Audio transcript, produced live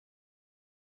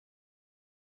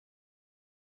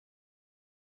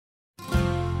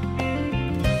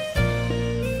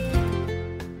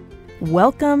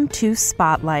Welcome to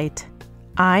Spotlight.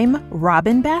 I'm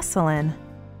Robin Basselin.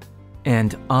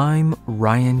 And I'm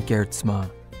Ryan Geertsma.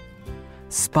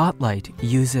 Spotlight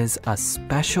uses a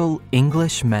special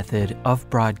English method of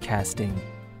broadcasting.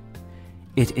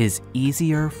 It is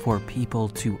easier for people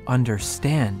to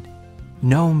understand,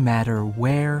 no matter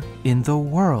where in the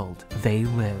world they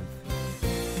live.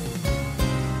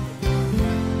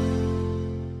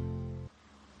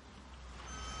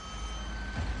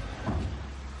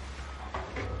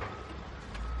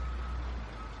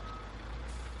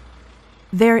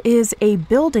 There is a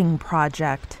building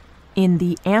project in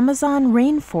the Amazon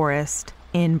rainforest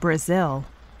in Brazil.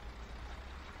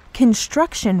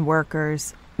 Construction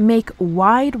workers make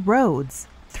wide roads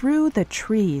through the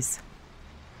trees.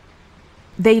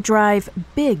 They drive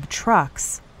big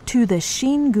trucks to the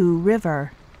Xingu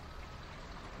River.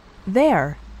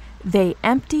 There, they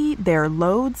empty their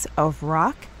loads of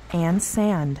rock and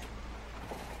sand.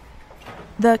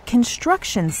 The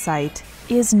construction site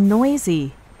is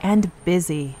noisy and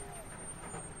busy.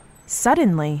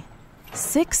 Suddenly,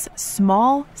 6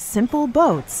 small, simple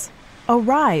boats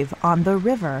arrive on the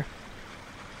river.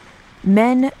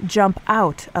 Men jump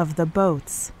out of the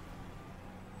boats.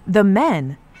 The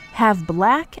men have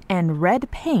black and red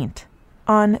paint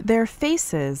on their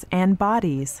faces and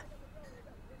bodies.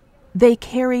 They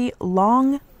carry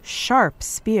long, sharp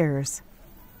spears.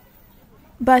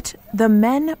 But the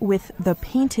men with the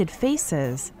painted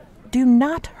faces do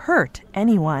not hurt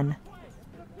anyone.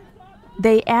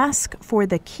 They ask for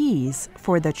the keys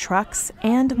for the trucks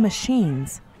and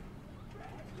machines.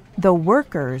 The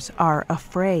workers are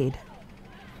afraid.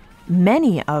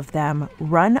 Many of them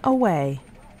run away.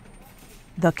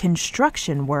 The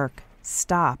construction work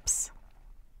stops.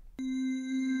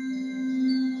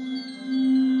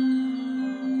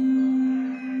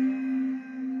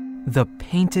 The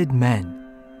painted men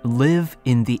live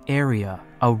in the area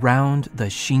around the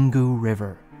Xingu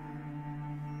River.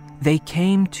 They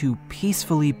came to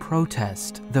peacefully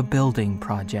protest the building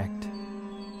project.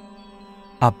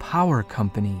 A power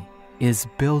company is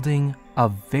building a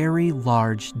very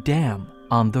large dam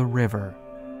on the river,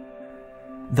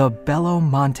 the Belo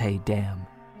Monte Dam.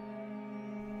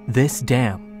 This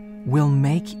dam will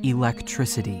make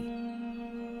electricity,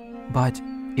 but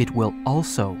it will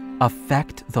also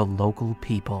affect the local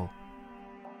people.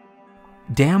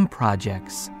 Dam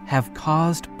projects have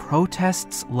caused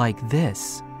protests like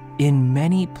this in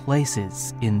many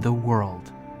places in the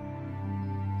world.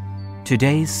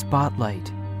 Today's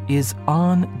spotlight is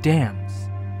on dams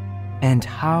and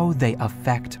how they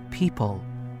affect people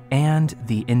and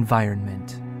the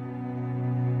environment.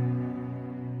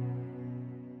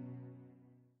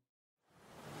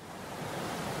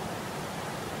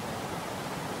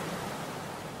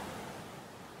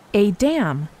 A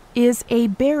dam is a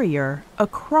barrier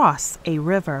across a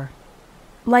river,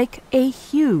 like a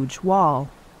huge wall.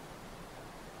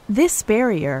 This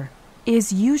barrier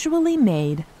is usually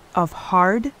made of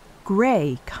hard,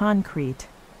 gray concrete.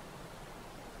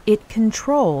 It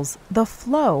controls the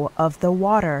flow of the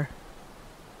water.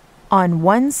 On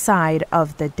one side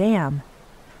of the dam,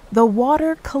 the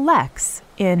water collects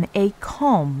in a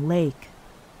calm lake.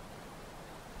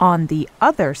 On the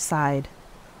other side,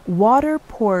 water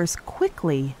pours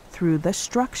quickly through the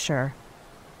structure.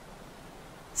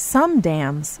 Some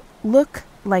dams look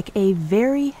like a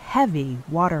very heavy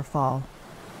waterfall.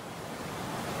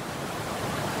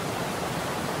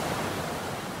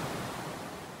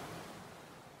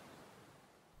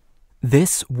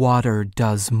 This water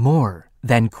does more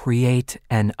than create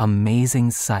an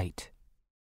amazing sight.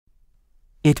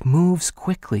 It moves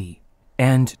quickly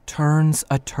and turns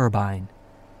a turbine.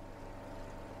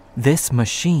 This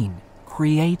machine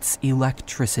creates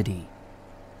electricity.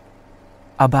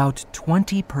 About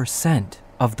 20%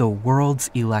 of the world's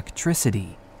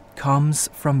electricity comes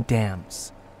from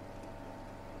dams.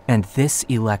 And this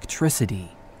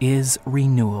electricity is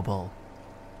renewable.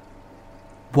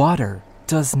 Water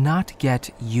does not get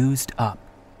used up.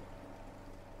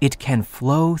 It can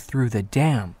flow through the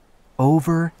dam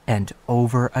over and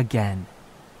over again.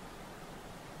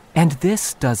 And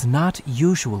this does not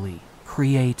usually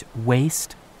create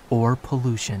waste or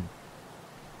pollution.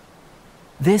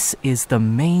 This is the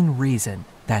main reason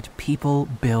that people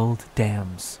build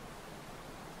dams.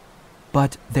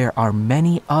 But there are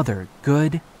many other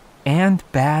good and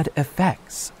bad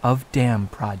effects of dam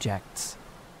projects.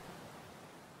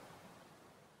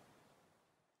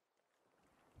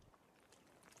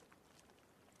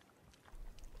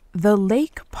 The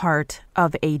lake part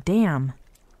of a dam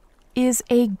is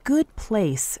a good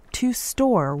place to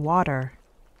store water.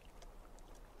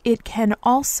 It can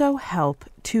also help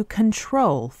to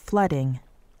control flooding.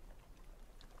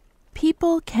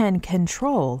 people can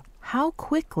control how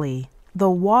quickly the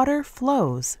water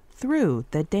flows through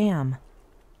the dam.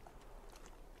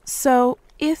 So,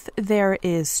 if there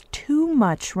is too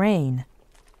much rain,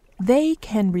 they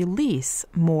can release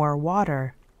more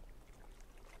water.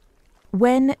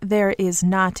 When there is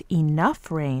not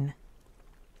enough rain,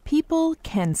 people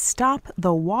can stop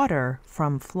the water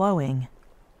from flowing.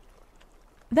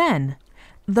 Then,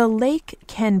 the lake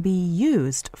can be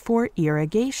used for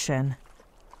irrigation.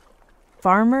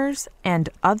 Farmers and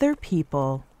other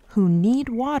people who need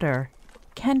water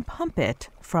can pump it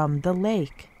from the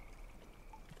lake.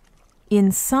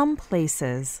 In some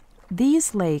places,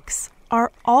 these lakes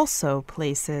are also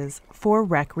places for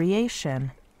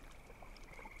recreation.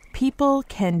 People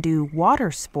can do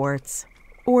water sports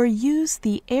or use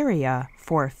the area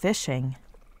for fishing.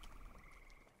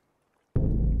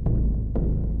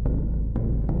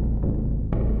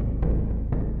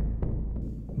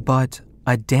 But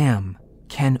a dam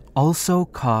can also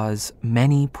cause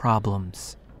many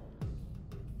problems.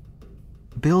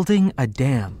 Building a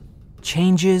dam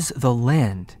changes the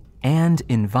land and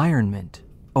environment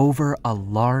over a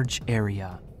large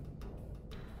area.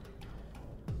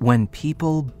 When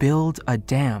people build a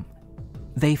dam,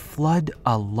 they flood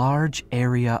a large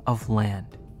area of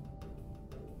land.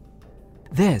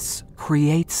 This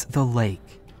creates the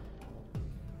lake.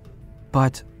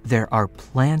 But there are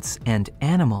plants and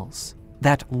animals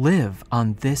that live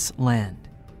on this land.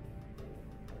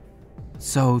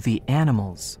 So the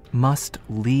animals must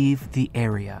leave the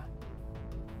area.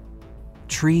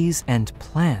 Trees and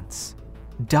plants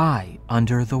die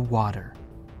under the water.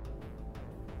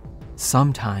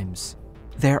 Sometimes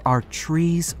there are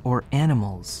trees or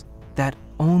animals that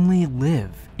only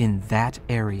live in that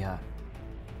area.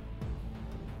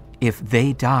 If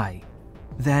they die,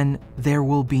 then there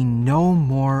will be no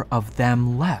more of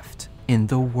them left in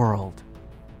the world.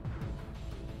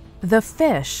 The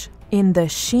fish in the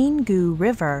Xingu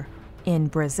River in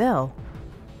Brazil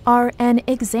are an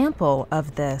example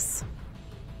of this.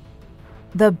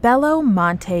 The Belo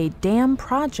Monte Dam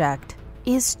project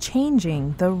is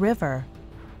changing the river.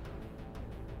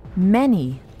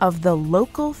 Many of the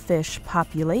local fish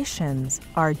populations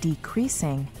are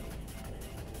decreasing.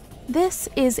 This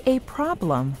is a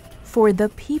problem for the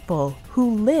people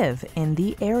who live in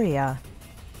the area.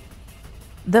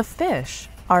 The fish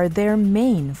are their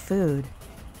main food.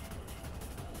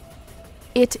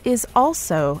 It is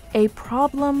also a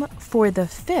problem for the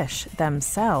fish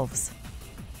themselves.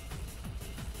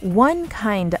 One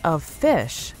kind of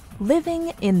fish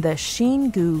living in the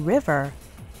Xingu River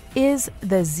is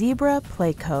the zebra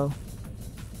pleco.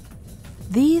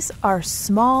 These are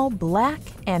small black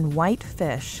and white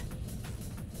fish.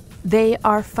 They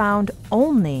are found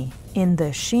only in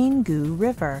the Xingu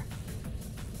River.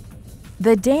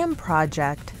 The dam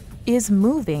project is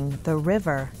moving the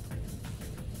river.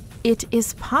 It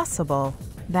is possible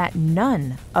that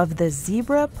none of the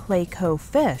zebra pleco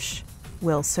fish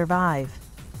will survive.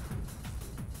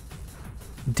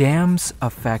 Dams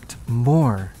affect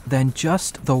more than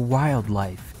just the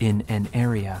wildlife in an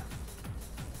area.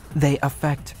 They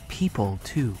affect people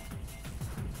too.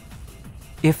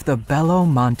 If the Belo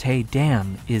Monte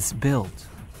Dam is built,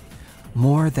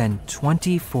 more than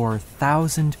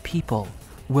 24,000 people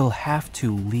will have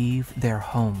to leave their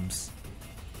homes.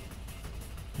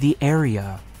 The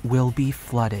area will be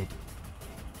flooded.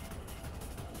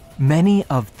 Many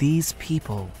of these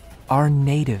people are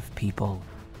native people.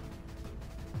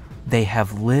 They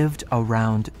have lived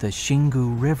around the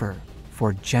Xingu River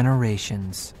for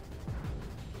generations.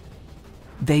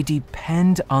 They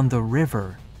depend on the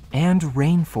river and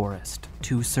rainforest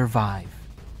to survive.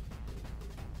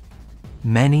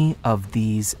 Many of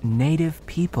these native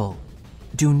people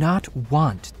do not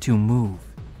want to move.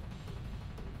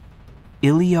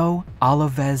 Ilio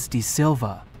Alves de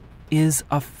Silva is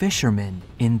a fisherman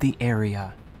in the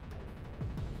area.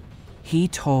 He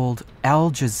told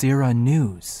Al Jazeera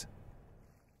News,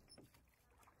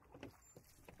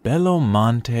 Belo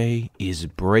Monte is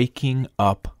breaking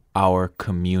up our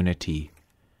community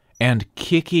and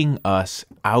kicking us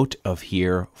out of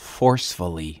here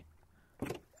forcefully.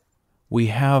 We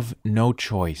have no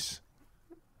choice.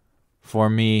 For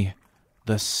me,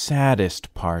 the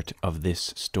saddest part of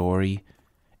this story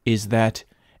is that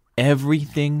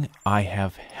everything I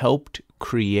have helped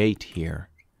create here,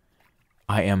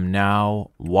 I am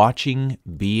now watching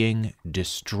being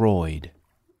destroyed.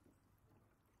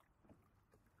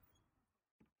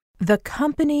 The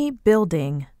company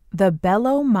building the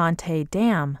Belo Monte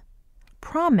Dam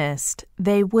promised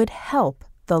they would help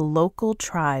the local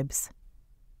tribes.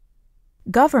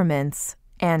 Governments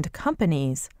and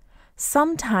companies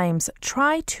sometimes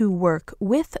try to work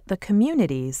with the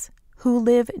communities who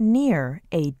live near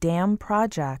a dam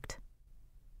project.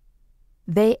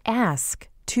 They ask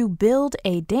to build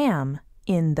a dam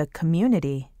in the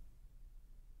community,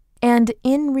 and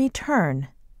in return,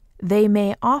 they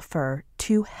may offer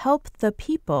to help the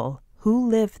people who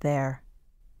live there.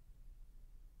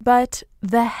 But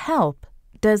the help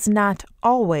does not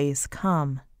always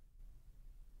come.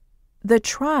 The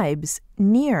tribes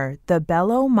near the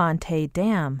Belo Monte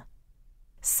Dam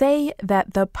say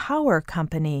that the power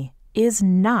company is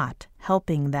not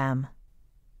helping them.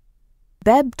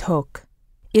 Bebtok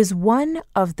is one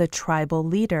of the tribal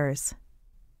leaders.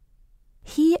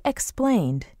 He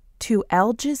explained to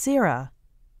Al Jazeera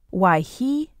why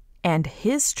he and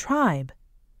his tribe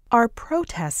are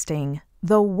protesting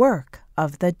the work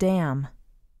of the dam.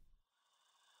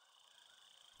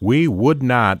 We would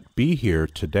not be here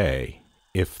today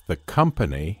if the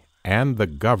company and the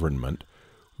government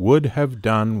would have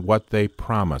done what they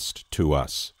promised to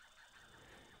us.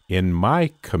 In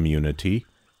my community,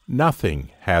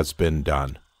 nothing has been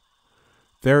done.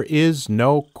 There is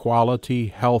no quality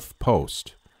health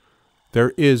post.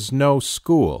 There is no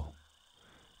school.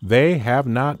 They have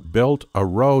not built a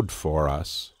road for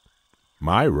us.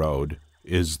 My road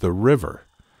is the river,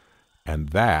 and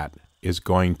that is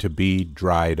going to be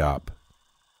dried up.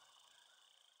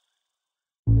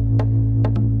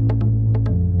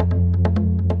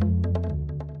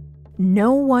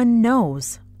 No one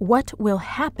knows what will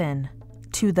happen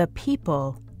to the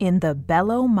people in the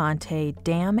Belo Monte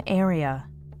Dam area.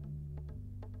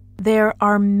 There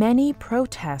are many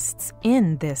protests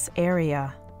in this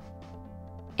area,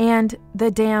 and the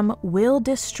dam will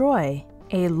destroy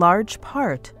a large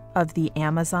part of the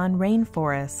Amazon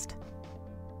rainforest.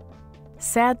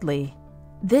 Sadly,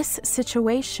 this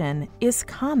situation is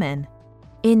common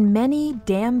in many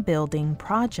dam building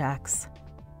projects.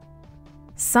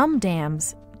 Some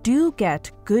dams do get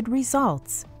good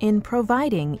results in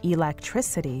providing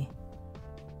electricity,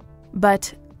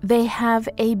 but they have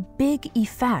a big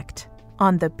effect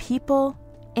on the people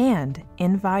and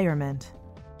environment.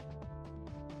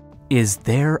 Is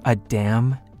there a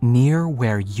dam near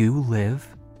where you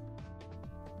live?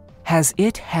 Has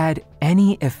it had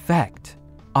any effect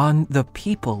on the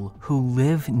people who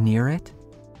live near it?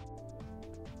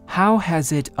 How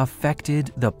has it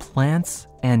affected the plants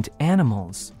and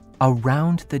animals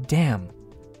around the dam?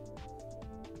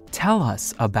 Tell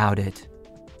us about it.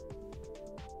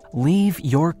 Leave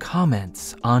your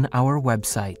comments on our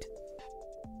website,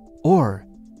 or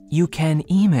you can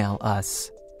email us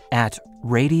at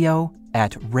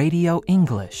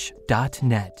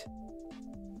radio@radioenglish.net.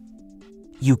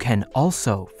 You can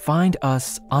also find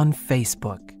us on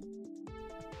Facebook.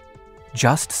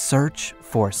 Just search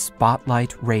for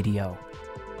Spotlight Radio.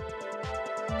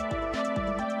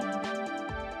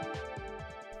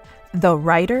 The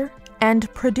writer and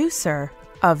producer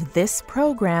of this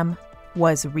program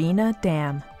was Rena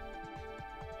Dam.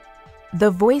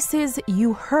 The voices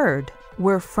you heard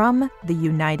were from the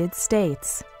United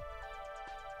States.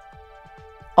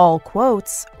 All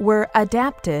quotes were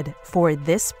adapted for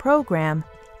this program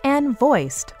and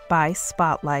voiced by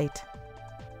Spotlight.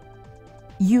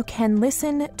 You can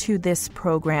listen to this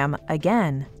program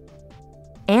again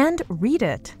and read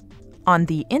it on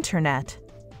the internet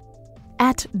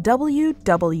at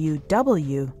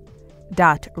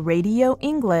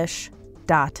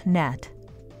www.radioenglish.net.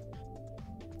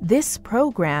 This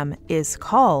program is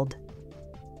called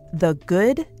The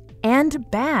Good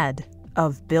and Bad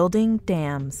of Building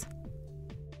Dams.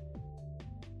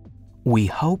 We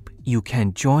hope you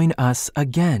can join us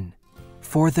again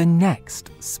for the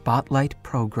next Spotlight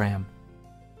program.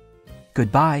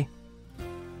 Goodbye.